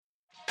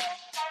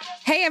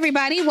Hey,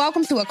 everybody.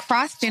 Welcome to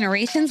Across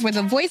Generations, where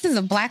the voices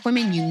of Black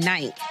women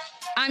unite.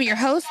 I'm your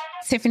host,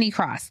 Tiffany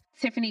Cross.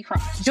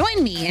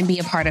 Join me and be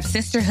a part of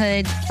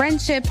sisterhood,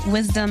 friendship,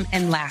 wisdom,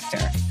 and laughter.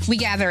 We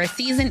gather a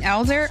seasoned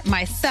elder,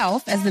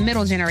 myself as the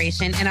middle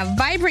generation, and a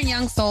vibrant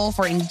young soul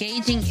for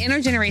engaging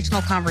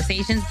intergenerational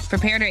conversations.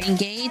 Prepare to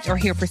engage or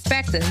hear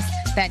perspectives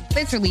that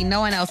literally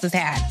no one else has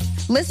had.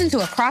 Listen to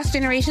Across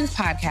Generations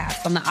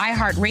podcast on the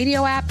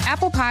iHeartRadio app,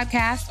 Apple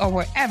Podcasts, or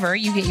wherever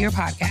you get your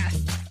podcasts.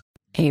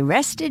 A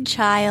rested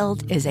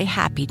child is a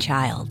happy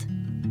child.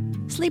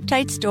 Sleep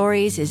Tight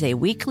Stories is a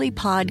weekly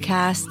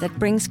podcast that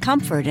brings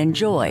comfort and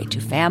joy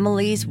to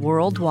families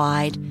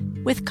worldwide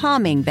with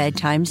calming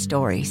bedtime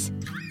stories.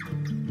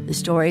 The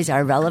stories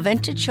are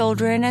relevant to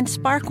children and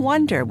spark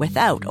wonder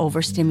without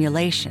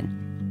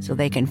overstimulation, so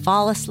they can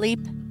fall asleep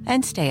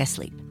and stay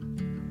asleep.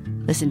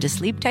 Listen to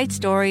Sleep Tight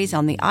Stories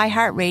on the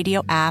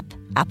iHeartRadio app,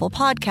 Apple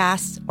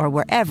Podcasts, or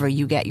wherever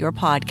you get your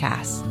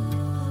podcasts.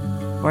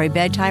 For a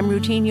bedtime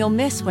routine you'll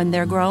miss when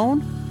they're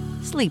grown,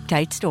 Sleep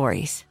Tight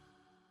Stories.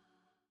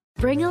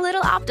 Bring a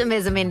little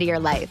optimism into your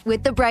life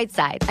with The Bright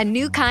Side, a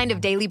new kind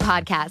of daily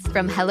podcast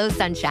from Hello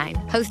Sunshine,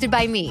 hosted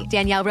by me,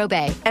 Danielle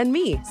Robay. And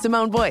me,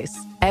 Simone Boyce.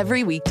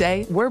 Every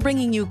weekday, we're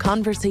bringing you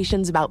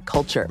conversations about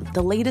culture,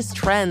 the latest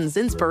trends,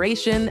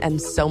 inspiration,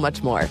 and so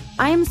much more.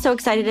 I am so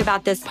excited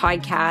about this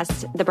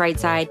podcast, The Bright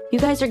Side. You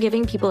guys are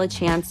giving people a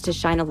chance to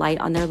shine a light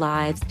on their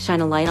lives,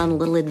 shine a light on a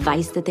little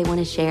advice that they want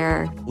to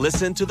share.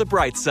 Listen to The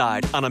Bright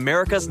Side on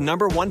America's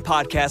 #1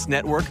 podcast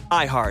network,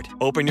 iHeart.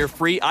 Open your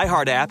free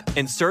iHeart app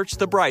and search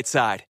The Bright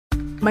Side.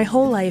 My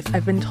whole life,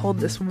 I've been told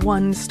this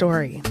one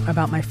story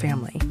about my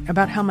family,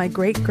 about how my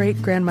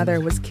great-great-grandmother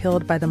was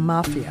killed by the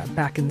mafia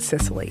back in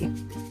Sicily.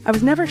 I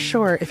was never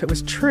sure if it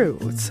was true,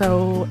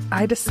 so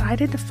I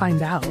decided to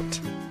find out.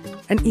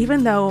 And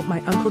even though my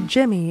Uncle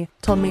Jimmy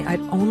told me I'd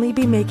only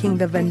be making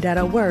the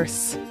vendetta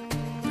worse,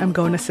 I'm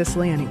going to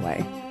Sicily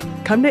anyway.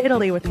 Come to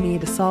Italy with me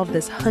to solve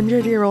this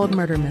 100-year-old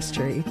murder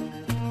mystery.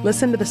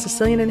 Listen to The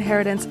Sicilian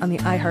Inheritance on the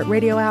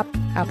iHeartRadio app,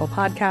 Apple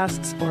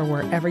Podcasts, or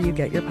wherever you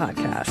get your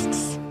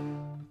podcasts.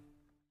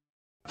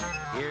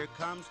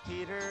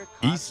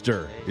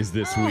 Easter is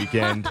this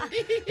weekend.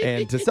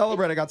 And to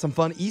celebrate, I got some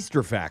fun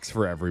Easter facts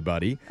for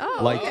everybody.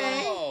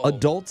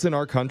 Adults in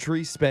our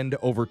country spend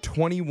over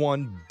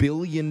 $21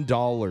 billion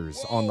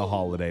on the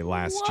holiday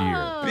last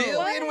year.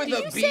 Billion with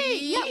a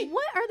B? Yeah,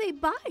 what are they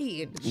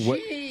buying?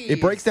 It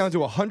breaks down to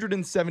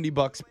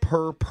 $170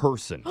 per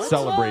person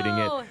celebrating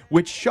it,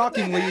 which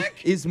shockingly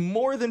is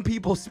more than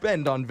people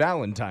spend on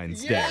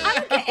Valentine's Day. I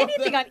don't get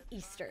anything on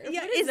Easter.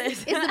 Yeah, What is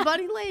this? Is the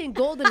bunny laying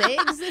golden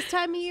eggs this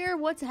time of year?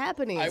 What's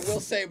happening? I will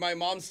say my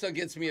mom still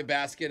gets me a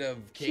basket of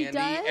candy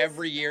does?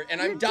 every year,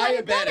 and You're I'm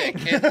diabetic.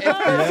 And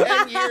for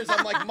 10 years,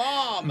 I'm like,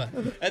 Mom!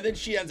 And then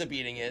she ends up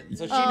eating it,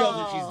 so she knows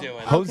what she's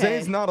doing.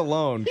 Jose's not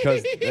alone,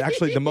 because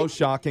actually the most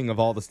shocking of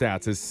all the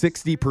stats is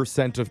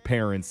 60% of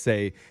parents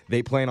say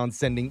they plan on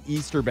sending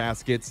Easter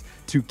baskets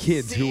to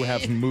kids who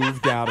have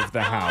moved out of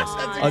the house.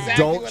 Exactly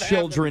Adult what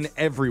children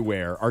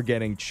everywhere are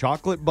getting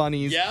chocolate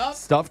bunnies,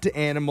 stuffed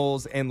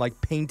animals, and like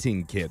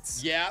painting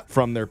kits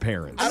from their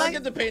parents. I don't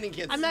get the painting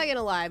kits. I'm not going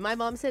to lie. My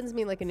mom sends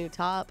me like a new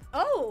top.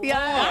 Oh, yeah.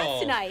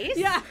 that's nice.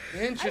 Yeah.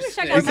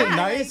 Interesting. Is it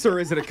nice, or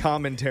is it a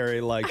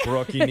commentary like,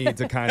 Brooke, you need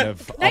to kind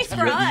of Nice up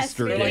for your us,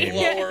 Easter really. game?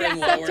 Lower and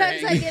lower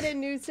Sometimes I hanging. get a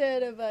new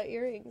set of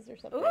earrings or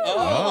something.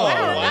 Wow.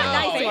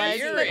 Nice ones.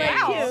 Earrings.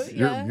 Wow.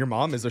 Cute. Your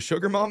mom is a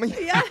sugar mommy?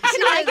 Yeah. Did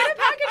I get a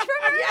package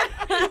from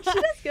her?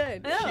 She does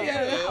good.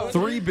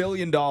 $3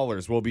 billion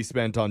will be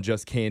spent on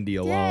just candy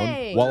alone,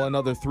 Dang. while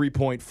another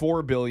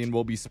 $3.4 billion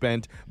will be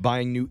spent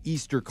buying new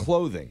Easter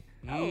clothing.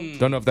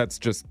 Don't know if that's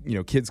just,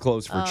 kids'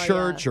 clothes for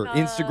church or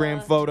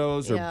Instagram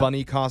photos or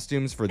bunny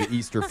costumes for the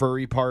Easter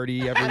furry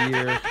party every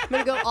year. I'm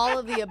going to go all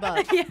of the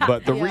above.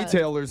 But the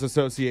Retailers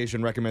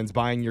Association recommends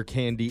buying your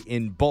candy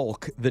in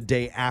bulk the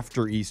day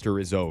after Easter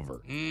is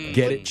over.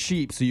 Get it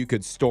cheap so you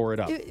could store it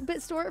up.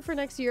 But store it for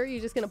next year.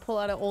 You're just going to pull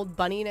out an old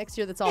bunny next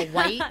year that's all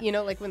white,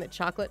 like when the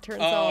chocolate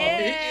turns all.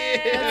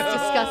 That's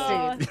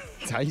disgusting.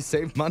 That's how you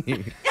save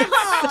money.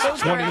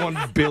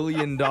 $21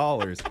 billion.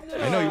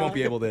 I know you won't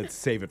be able to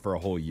save it for a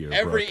whole year.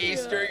 Every Brooke.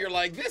 Easter, you're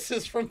like, this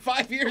is from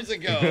 5 years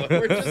ago.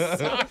 We're just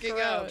stocking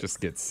up. Just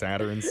gets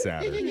sadder and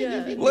sadder.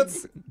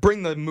 Let's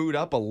bring the mood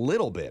up a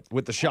little bit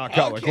with the shock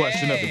collar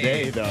question of the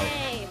day, though.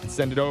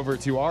 Send it over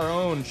to our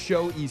own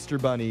show Easter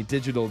Bunny,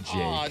 Digital Jake.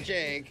 Aw,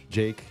 Jake.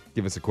 Jake,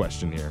 give us a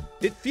question here.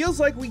 It feels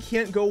like we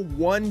can't go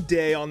one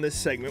day on this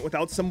segment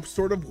without some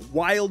sort of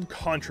wild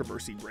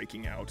controversy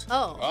breaking out.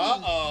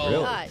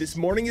 Really? Gosh. This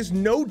morning is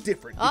no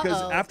different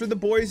because after the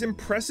boys'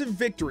 impressive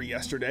victory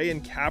yesterday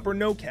in cap or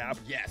no cap,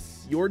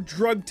 your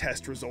drug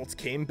test results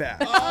came back.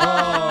 We know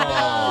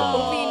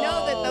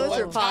that those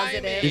are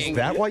positive. Is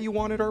that why you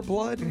wanted our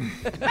blood? And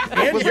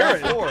was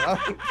that urine. for?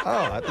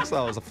 I thought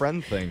that was a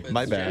friend thing.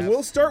 My bad.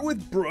 We'll start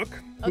with Brooke.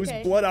 whose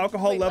blood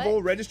alcohol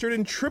level registered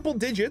in triple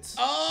digits.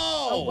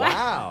 Oh,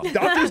 wow.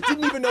 Doctors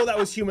didn't even know that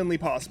was humanly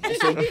possible,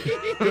 so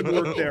good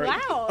work there.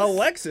 Wow.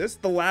 Alexis,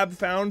 the lab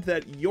found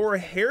that your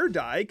hair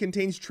dye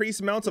contains trace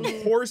amounts of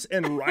horse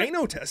and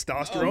rhino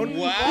testosterone,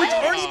 which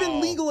aren't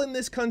even legal in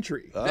this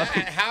country.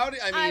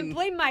 I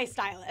blame my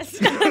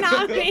stylist,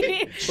 not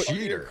me.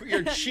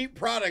 Your cheap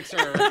products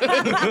are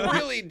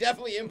really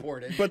definitely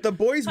imported. But the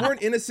boys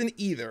weren't innocent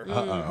either.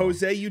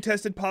 Jose, you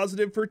tested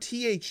positive for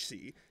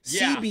THC,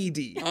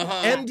 CBD,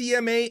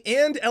 MDMA,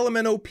 and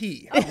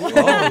LMNOP.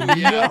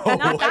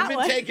 I've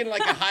been taking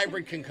like a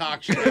hybrid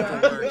concoction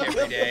after work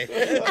every day.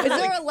 Is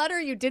there a letter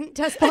you didn't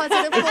test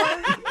positive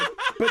for?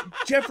 But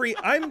Jeffrey,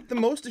 I'm the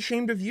most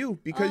ashamed of you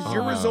because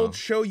your results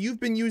show you've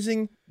been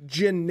using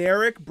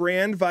generic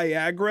brand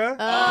Viagra.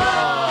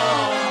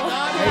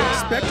 I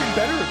expected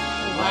better.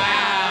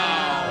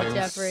 I'm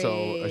Jeffrey.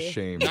 so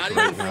ashamed. Not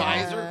even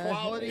Pfizer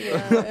quality?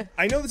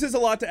 I know this is a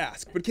lot to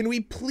ask, but can we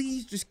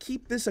please just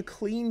keep this a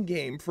clean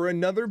game for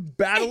another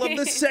Battle of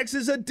the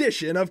Sexes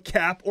edition of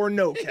Cap or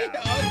No Cap?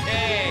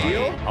 Okay.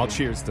 Deal? I'll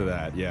cheers to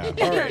that, yeah.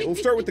 All right, we'll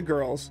start with the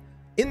girls.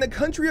 In the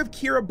country of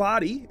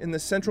Kiribati, in the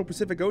Central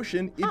Pacific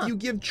Ocean, if you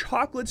give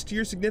chocolates to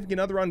your significant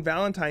other on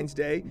Valentine's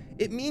Day,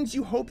 it means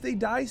you hope they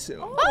die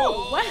soon.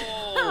 Oh,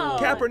 wow.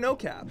 Cap or no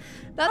cap?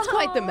 That's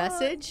quite the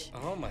message.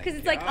 Oh my god. Because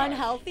it's like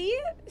unhealthy.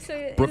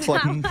 So Brooke's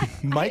like,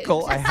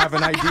 Michael, I have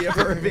an idea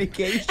for a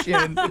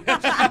vacation.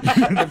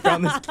 I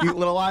found this cute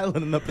little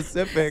island in the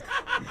Pacific.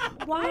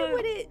 Why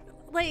would it?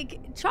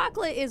 Like,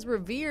 chocolate is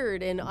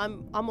revered in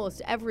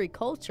almost every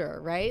culture,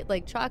 right?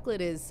 Like, chocolate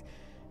is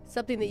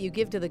something that you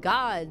give to the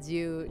gods.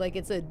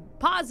 It's a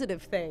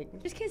positive thing.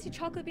 Just can't see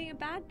chocolate being a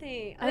bad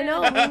thing. I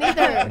know, me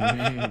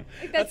neither.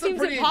 That seems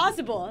pretty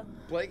impossible.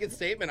 Blanket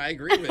statement. I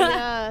agree with.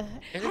 Yeah.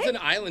 And it's an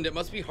island. It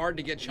must be hard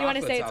to get chocolates You want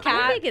to say it's out cap?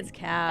 there. I think it's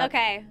cap.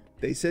 Okay.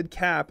 They said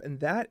cap, and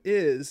that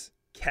is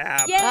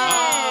cap. Yay!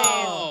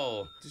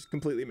 Oh. Just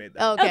completely made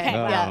that. Okay. Okay.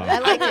 Yeah, I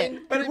like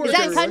it. But it Is works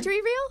that out. country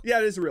real? Yeah,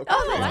 it is a real Oh,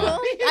 country. that's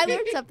cool. I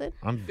learned something.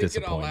 I'm Think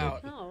it all disappointed.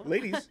 out. Oh.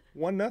 Ladies,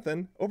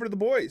 1-0. Over to the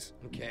boys.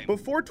 Okay.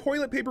 Before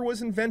toilet paper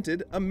was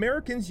invented,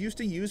 Americans used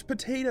to use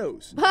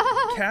potatoes.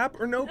 Cap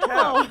or no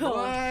cap?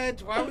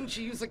 What? Why wouldn't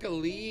you use like a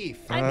leaf?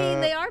 I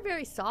mean, they are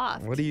very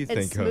soft. What do you and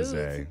think, smooth.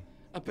 Jose?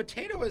 A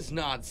potato is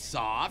not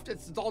soft.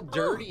 It's all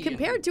dirty.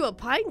 Compared to a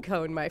pine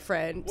cone, my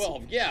friend.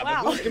 Well, yeah,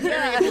 Wow. but who's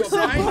comparing it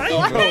to a pine cone?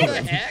 What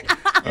the heck?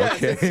 Yes,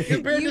 Okay. it's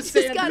compared you to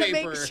just gotta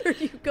sandpaper. make sure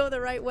you go the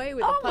right way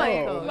with a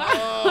pine cone.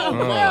 Oh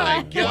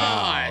my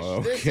gosh. Wow,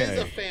 This is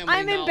okay. a family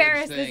I'm knowledge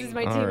embarrassed. thing. This is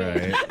my All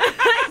teammate.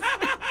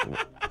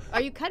 right.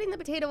 Are you cutting the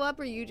potato up,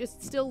 or are you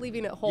just still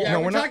leaving it whole? Yeah, No,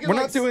 we're we're not. talking We're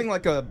like not doing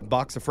like a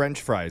box of French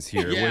fries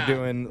here. Yeah, We're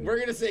doing. We're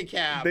gonna say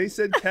cap. They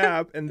said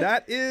cap, and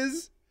that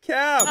is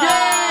cap.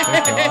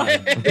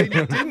 They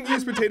didn't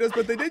use potatoes,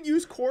 but they did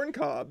use corn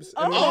cobs.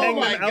 And would Oh hang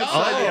my them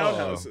outside the God.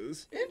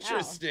 outhouses.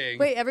 Interesting.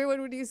 Wait,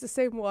 everyone would use the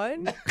same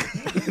one?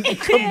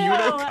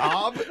 Communal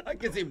cob. I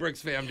can see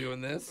Brooks fam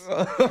doing this. We're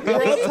all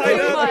tied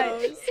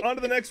up. much. On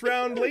to the next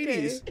round,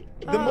 ladies.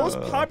 The most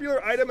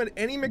popular item at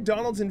any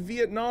McDonald's in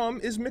Vietnam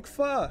is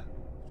McPho.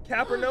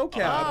 Cap or no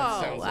cap?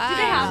 Oh, sounds wow. Do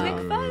they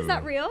have McPho? Is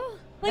that real?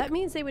 That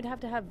means they would have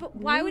to have. But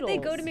why would they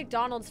go to noodles.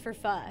 McDonald's for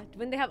pho?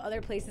 Wouldn't they have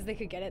other places they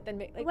could get it?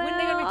 Wouldn't they go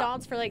to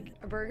McDonald's for like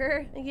a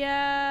burger?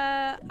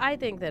 Yeah, I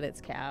think that it's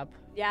cap.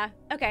 Yeah.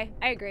 Okay,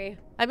 I agree.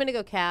 I'm gonna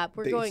go cap.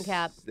 We're going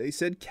cap. They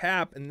said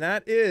cap, and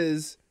that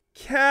is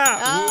cap.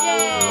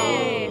 Oh.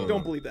 Yay.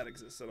 Don't believe that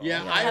exists at all.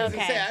 Yeah, I was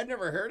gonna Okay. say I've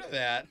never heard of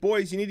that.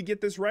 Boys, you need to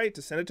get this right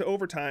to send it to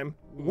overtime.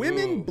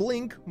 Women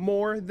blink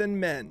more than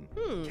men.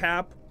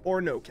 Cap or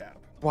no cap?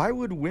 Why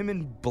would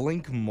women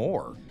blink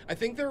more? I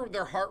think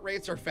their heart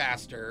rates are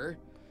faster.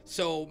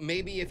 So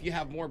maybe if you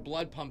have more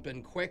blood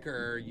pumping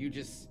quicker, you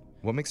just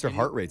What makes their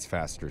heart rates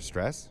faster?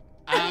 Stress?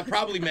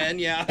 probably men,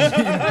 yeah. Is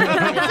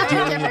there a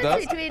Dealing with difference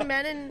us? between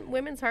men and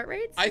women's heart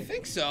rates? I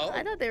think so.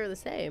 I thought they were the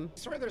same. I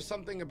swear there's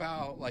something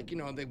about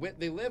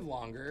they live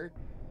longer,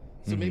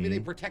 so maybe they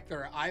protect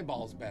their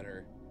eyeballs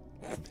better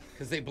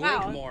because they blink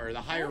Wow. more.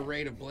 The higher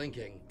rate of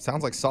blinking.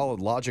 Sounds like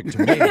solid logic to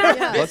me. This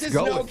Let's is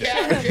go no with it.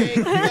 cap, Jake.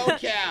 No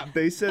cap.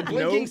 They said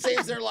Blinking no.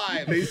 saves their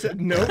lives. They said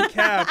no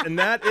cap, and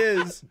that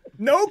is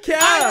no I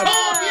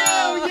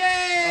cap. told you!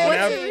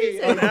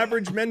 Yay! On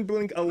average, men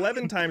blink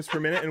 11 times per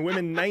minute, and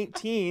women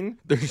 19.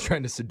 They're just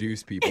trying to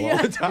seduce people all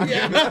the time.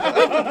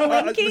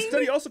 The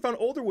study also found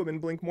older women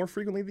blink more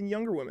frequently than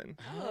younger women.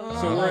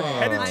 So we're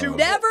headed to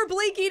Never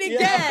blinking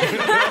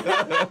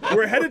again.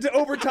 we're headed to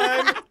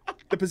overtime.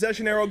 The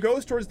possession arrow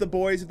goes towards the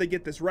boys. If they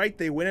get this right,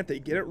 they win. If they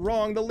get it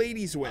wrong, the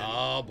ladies win.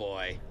 Oh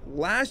boy.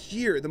 Last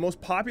year, the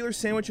most popular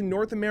sandwich in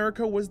North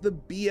America was the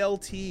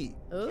BLT.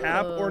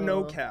 Cap or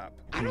no cap?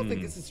 I don't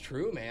think this is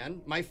true,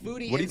 man. My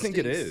foodie. What do you think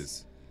it instincts-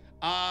 is?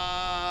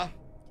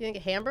 You think a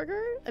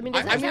hamburger? I mean,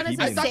 does that I count as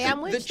I a thought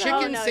sandwich? the though? chicken no,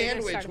 you're gonna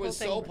sandwich start a whole was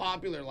thing so with-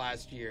 popular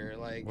last year.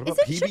 Like, What about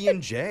PB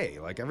and J?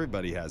 Like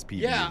everybody has PB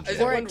yeah, and is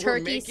J. it Or a when we're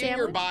turkey making or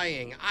sandwich?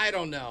 buying? I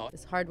don't know.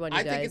 It's a hard one, you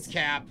I think guys. it's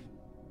cap.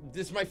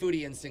 This my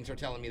foodie instincts are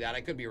telling me that.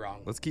 I could be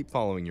wrong. Let's keep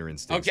following your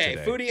instincts Okay,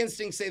 today. foodie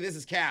instincts say this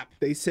is cap.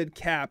 They said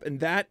cap, and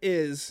that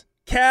is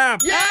Cap.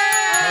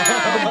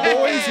 Yeah! The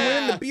boys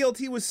win. The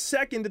BLT was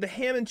second to the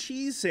ham and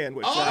cheese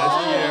sandwich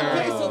last year.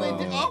 Okay, so they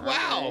did. Oh,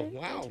 wow.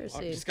 Wow.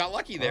 Interesting. Just got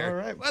lucky there. All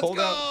right, Let's pulled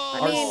go.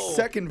 out our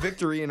second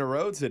victory in a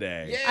row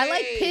today. Yay. I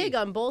like pig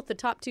on both the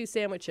top two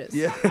sandwiches.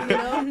 Yeah. You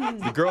know?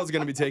 The girl's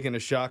going to be taking a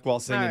shock while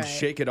singing All right.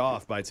 Shake It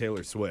Off by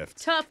Taylor Swift.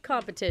 Tough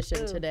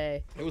competition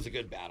today. It was a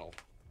good battle.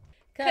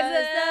 Cause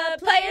the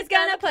player's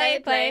gonna play.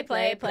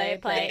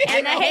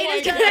 And the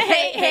hater's gonna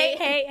hate.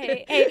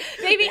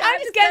 Baby, I'm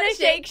just gonna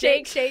shake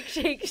it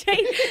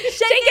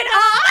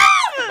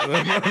off!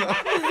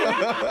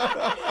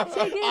 I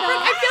feel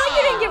like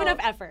you didn't give enough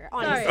effort,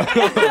 honestly.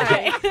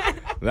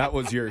 That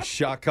was your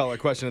shock collar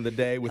question of the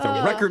day with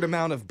a record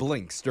amount of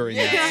blinks during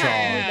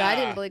that I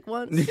didn't blink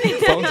once. song.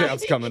 Phone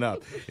tap's coming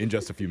up in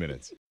just a few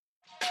minutes.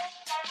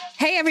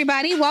 Hey,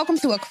 everybody. Welcome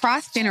to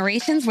Across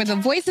Generations, where the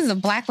voices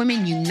of Black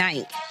women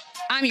unite.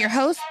 I'm your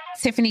host,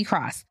 Tiffany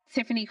Cross.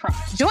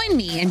 Join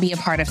me and be a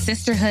part of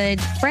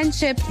sisterhood,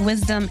 friendship,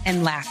 wisdom,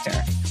 and laughter.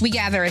 We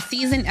gather a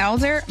seasoned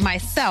elder,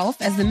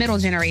 myself as the middle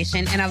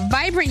generation, and a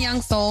vibrant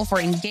young soul for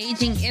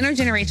engaging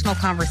intergenerational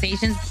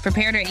conversations.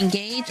 Prepare to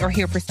engage or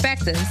hear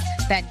perspectives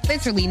that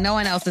literally no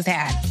one else has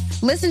had.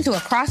 Listen to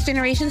Across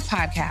Generations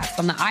podcast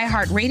on the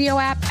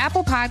iHeartRadio app,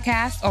 Apple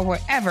Podcasts, or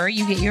wherever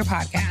you get your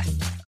podcasts.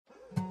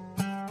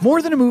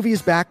 More Than a Movie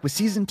is back with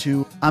Season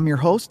 2. I'm your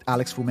host,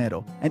 Alex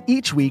Fumero. And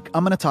each week,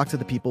 I'm going to talk to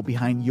the people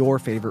behind your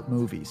favorite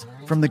movies.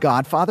 From The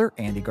Godfather,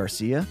 Andy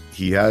Garcia.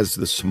 He has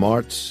the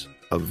smarts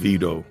of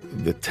Vito,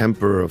 the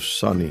temper of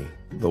Sonny,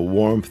 the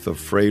warmth of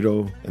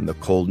Fredo, and the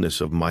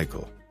coldness of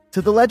Michael.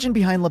 To the legend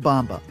behind La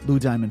Bamba, Lou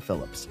Diamond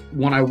Phillips.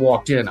 When I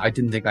walked in, I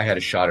didn't think I had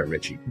a shot at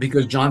Richie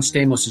because John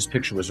Stamos'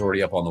 picture was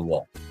already up on the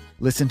wall.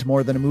 Listen to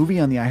More Than a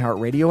Movie on the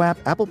iHeartRadio app,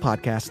 Apple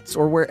Podcasts,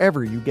 or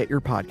wherever you get your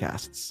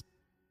podcasts.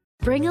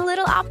 Bring a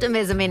little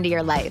optimism into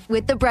your life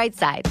with The Bright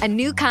Side, a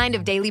new kind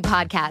of daily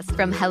podcast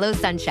from Hello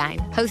Sunshine,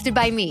 hosted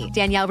by me,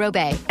 Danielle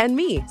Robay. And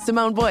me,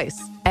 Simone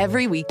Boyce.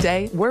 Every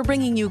weekday, we're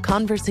bringing you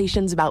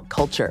conversations about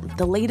culture,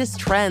 the latest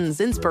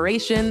trends,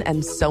 inspiration,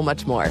 and so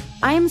much more.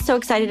 I am so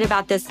excited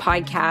about this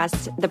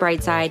podcast, The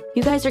Bright Side.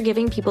 You guys are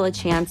giving people a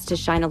chance to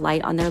shine a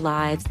light on their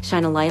lives,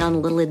 shine a light on a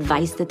little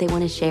advice that they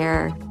want to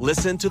share.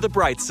 Listen to The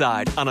Bright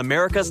Side on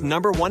America's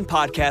 #1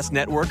 podcast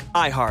network,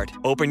 iHeart.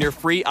 Open your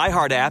free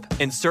iHeart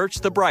app and search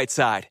The Bright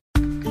Side.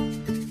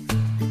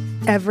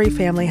 Every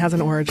family has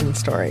an origin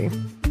story,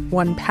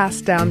 one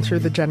passed down through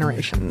the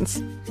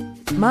generations.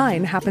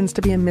 Mine happens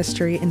to be a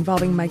mystery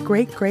involving my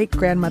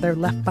great-great-grandmother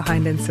left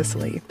behind in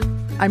Sicily.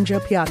 I'm Jo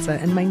Piazza,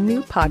 and my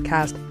new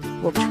podcast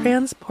will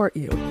transport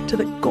you to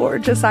the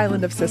gorgeous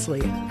island of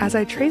Sicily as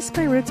I trace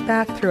my roots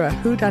back through a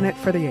whodunit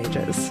for the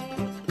ages.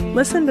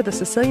 Listen to The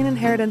Sicilian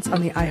Inheritance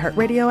on the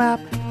iHeartRadio app,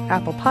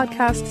 Apple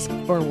Podcasts,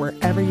 or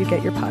wherever you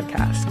get your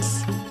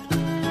podcasts.